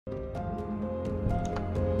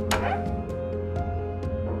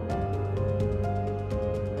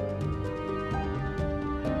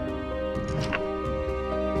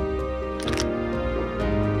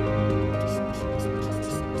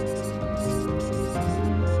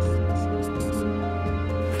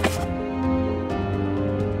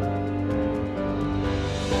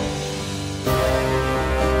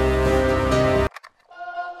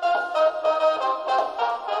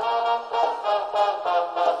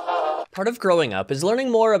Part of growing up is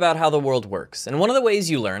learning more about how the world works, and one of the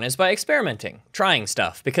ways you learn is by experimenting, trying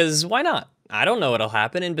stuff, because why not? I don't know what'll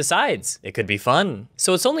happen, and besides, it could be fun.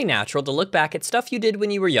 So it's only natural to look back at stuff you did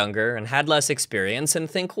when you were younger and had less experience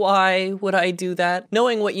and think, why would I do that?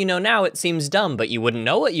 Knowing what you know now, it seems dumb, but you wouldn't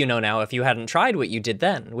know what you know now if you hadn't tried what you did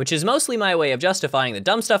then, which is mostly my way of justifying the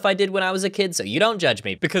dumb stuff I did when I was a kid, so you don't judge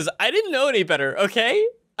me, because I didn't know any better, okay?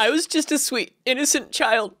 I was just a sweet, innocent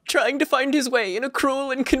child trying to find his way in a cruel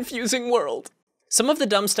and confusing world. Some of the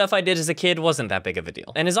dumb stuff I did as a kid wasn't that big of a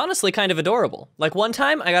deal, and is honestly kind of adorable. Like one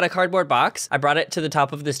time, I got a cardboard box, I brought it to the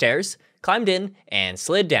top of the stairs, climbed in, and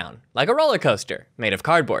slid down, like a roller coaster, made of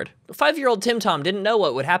cardboard. 5-year-old TimTom didn't know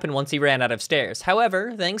what would happen once he ran out of stairs.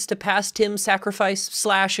 However, thanks to past Tim's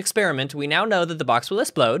sacrifice/experiment, we now know that the box will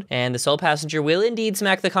explode, and the sole passenger will indeed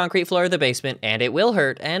smack the concrete floor of the basement, and it will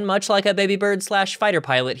hurt, and much like a baby bird/fighter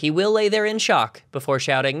pilot, he will lay there in shock before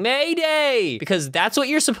shouting, "Mayday!" Because that's what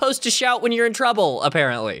you're supposed to shout when you're in trouble,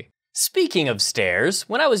 apparently. Speaking of stairs,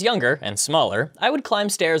 when I was younger and smaller, I would climb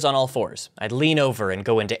stairs on all fours. I'd lean over and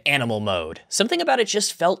go into animal mode. Something about it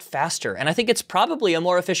just felt faster, and I think it's probably a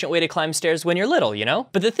more efficient way to climb stairs when you're little, you know?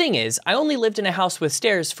 But the thing is, I only lived in a house with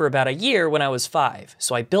stairs for about a year when I was 5,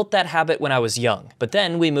 so I built that habit when I was young. But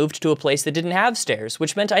then we moved to a place that didn't have stairs,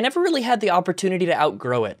 which meant I never really had the opportunity to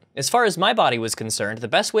outgrow it. As far as my body was concerned, the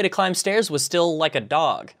best way to climb stairs was still like a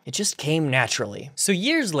dog. It just came naturally. So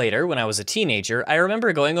years later, when I was a teenager, I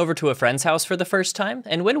remember going over to a friend's house for the first time,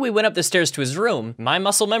 and when we went up the stairs to his room, my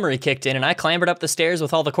muscle memory kicked in and I clambered up the stairs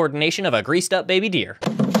with all the coordination of a greased up baby deer.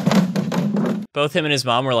 Both him and his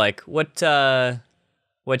mom were like, what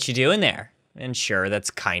you doing there? And sure,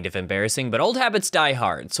 that's kind of embarrassing, but old habits die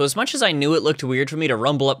hard, so as much as I knew it looked weird for me to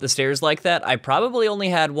rumble up the stairs like that, I probably only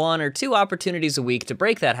had 1 or 2 opportunities a week to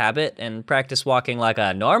break that habit and practice walking like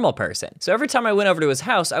a normal person. So every time I went over to his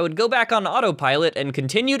house, I would go back on autopilot and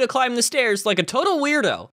continue to climb the stairs like a total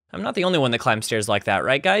weirdo. I'm not the only one that climbs stairs like that,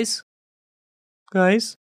 right, guys?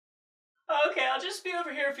 Guys? Okay, I'll just be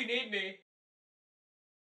over here if you need me.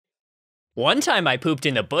 One time I pooped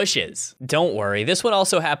in the bushes. Don't worry, this one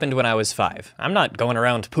also happened when I was 5. I'm not going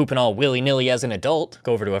around pooping all willy-nilly as an adult.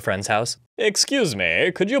 Go over to a friend's house. Excuse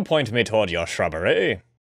me, could you point me toward your shrubbery?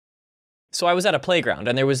 So I was at a playground,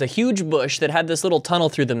 and there was a huge bush that had this little tunnel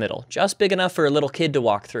through the middle, just big enough for a little kid to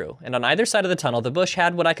walk through. And on either side of the tunnel, the bush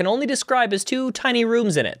had what I can only describe as 2 tiny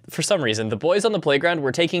rooms in it. For some reason, the boys on the playground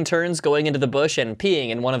were taking turns going into the bush and peeing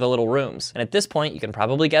in one of the little rooms. And at this point, you can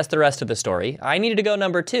probably guess the rest of the story. I needed to go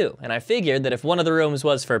number 2, and I figured that if one of the rooms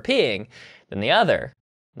was for peeing, then the other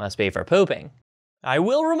must be for pooping. I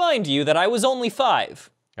will remind you that I was only 5.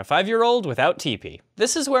 A 5-year-old without TP.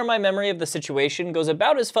 This is where my memory of the situation goes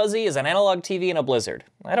about as fuzzy as an analog TV in a blizzard.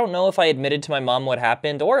 I don't know if I admitted to my mom what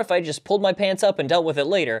happened, or if I just pulled my pants up and dealt with it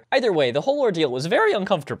later. Either way, the whole ordeal was very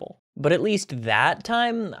uncomfortable. But at least that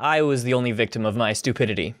time, I was the only victim of my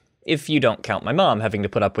stupidity. If you don't count my mom having to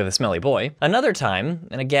put up with a smelly boy. Another time,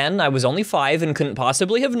 and again, I was only 5 and couldn't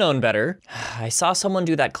possibly have known better, I saw someone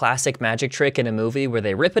do that classic magic trick in a movie where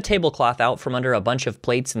they rip a tablecloth out from under a bunch of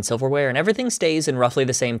plates and silverware and everything stays in roughly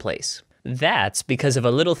the same place. That's because of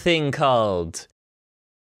a little thing called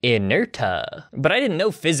inertia. But I didn't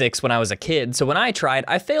know physics when I was a kid, so when I tried,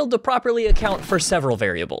 I failed to properly account for several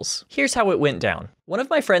variables. Here's how it went down. One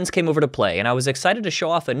of my friends came over to play, and I was excited to show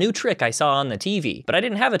off a new trick I saw on the TV, but I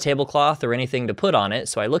didn't have a tablecloth or anything to put on it,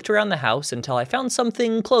 so I looked around the house until I found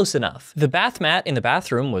something close enough. The bath mat in the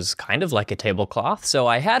bathroom was kind of like a tablecloth, so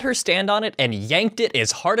I had her stand on it and yanked it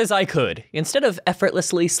as hard as I could. Instead of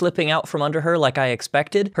effortlessly slipping out from under her like I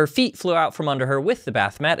expected, her feet flew out from under her with the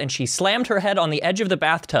bath mat, and she slammed her head on the edge of the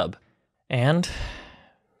bathtub. And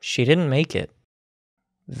she didn't make it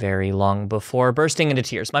very long before bursting into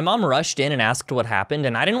tears. My mom rushed in and asked what happened,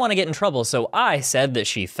 and I didn't want to get in trouble, so I said that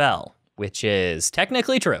she fell, which is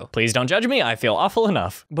technically true. Please don't judge me, I feel awful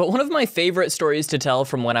enough. But one of my favorite stories to tell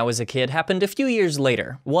from when I was a kid happened a few years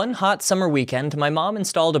later. One hot summer weekend, my mom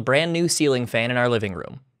installed a brand new ceiling fan in our living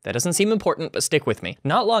room. That doesn't seem important, but stick with me.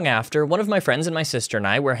 Not long after, one of my friends and my sister and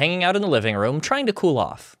I were hanging out in the living room trying to cool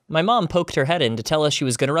off. My mom poked her head in to tell us she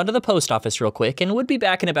was gonna run to the post office real quick and would be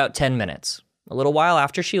back in about 10 minutes. A little while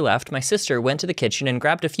after she left, my sister went to the kitchen and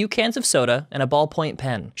grabbed a few cans of soda and a ballpoint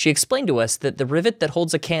pen. She explained to us that the rivet that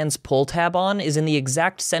holds a can's pull tab on is in the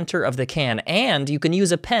exact center of the can, and you can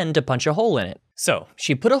use a pen to punch a hole in it. So,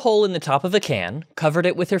 she put a hole in the top of a can, covered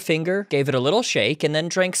it with her finger, gave it a little shake, and then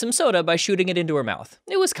drank some soda by shooting it into her mouth.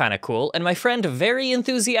 It was kinda cool, and my friend very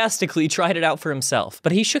enthusiastically tried it out for himself,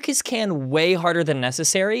 but he shook his can way harder than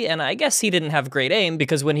necessary, and I guess he didn't have great aim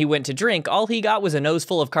because when he went to drink, all he got was a nose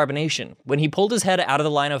full of carbonation. When he pulled his head out of the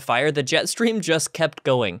line of fire, the jet stream just kept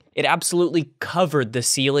going. It absolutely covered the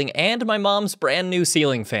ceiling and my mom's brand new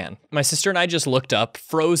ceiling fan. My sister and I just looked up,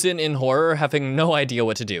 frozen in horror, having no idea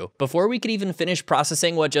what to do. Before we could even finish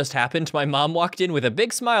processing what just happened, my mom walked in with a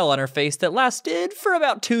big smile on her face that lasted for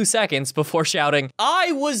about 2 seconds before shouting,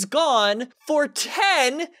 "I was gone for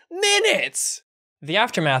 10 minutes!" The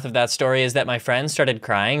aftermath of that story is that my friend started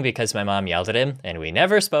crying because my mom yelled at him, and we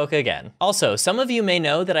never spoke again. Also, some of you may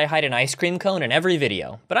know that I hide an ice cream cone in every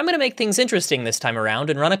video, but I'm gonna make things interesting this time around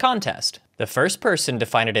and run a contest. The first person to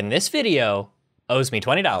find it in this video owes me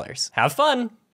 $20. Have fun!